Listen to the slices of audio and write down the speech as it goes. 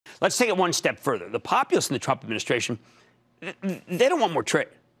Let's take it one step further. The populists in the Trump administration, they don't want more trade.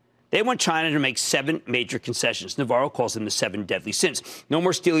 They want China to make 7 major concessions. Navarro calls them the 7 deadly sins. No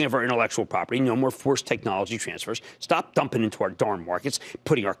more stealing of our intellectual property. No more forced technology transfers. Stop dumping into our darn markets,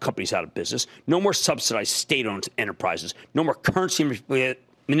 putting our companies out of business. No more subsidized state-owned enterprises. No more currency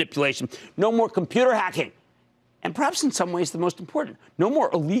manipulation. No more computer hacking. And perhaps in some ways the most important, no more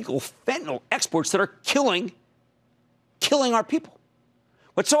illegal fentanyl exports that are killing our people.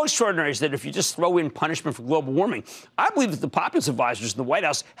 What's so extraordinary is that if you just throw in punishment for global warming, I believe that the populist advisors in the White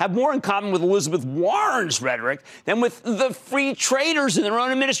House have more in common with Elizabeth Warren's rhetoric than with the free traders in their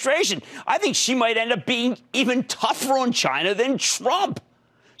own administration. I think she might end up being even tougher on China than Trump.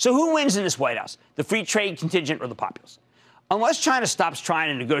 So who wins in this White House, the free trade contingent or the populists? Unless China stops trying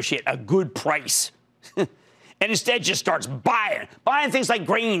to negotiate a good price and instead just starts buying things like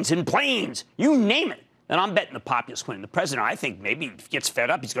grains and planes, you name it, then I'm betting the populists win. The president, I think, maybe gets fed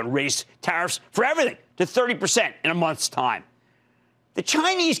up. He's going to raise tariffs for everything to 30% in a month's time. The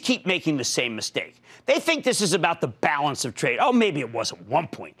Chinese keep making the same mistake. They think this is about the balance of trade. Oh, maybe it was at one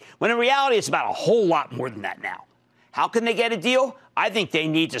point, when in reality it's about a whole lot more than that now. How can they get a deal? I think they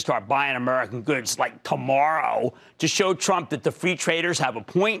need to start buying American goods like tomorrow to show Trump that the free traders have a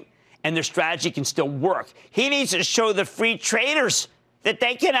point and their strategy can still work. He needs to show the free traders that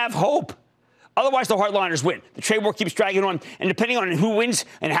they can have hope. Otherwise, the hardliners win. The trade war keeps dragging on, and depending on who wins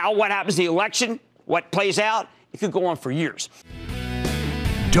and what happens in the election, what plays out, it could go on for years.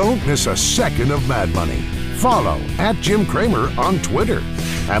 Don't miss a second of Mad Money. Follow @Jim Cramer on Twitter.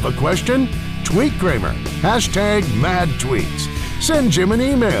 Have a question? Tweet Cramer. #MadTweets. Send Jim an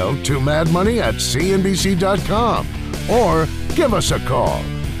email to madmoney@cnbc.com or give us a call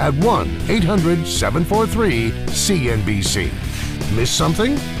at 1-800-743-CNBC. Miss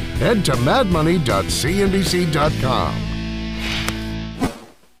something? Head to madmoney.cnbc.com.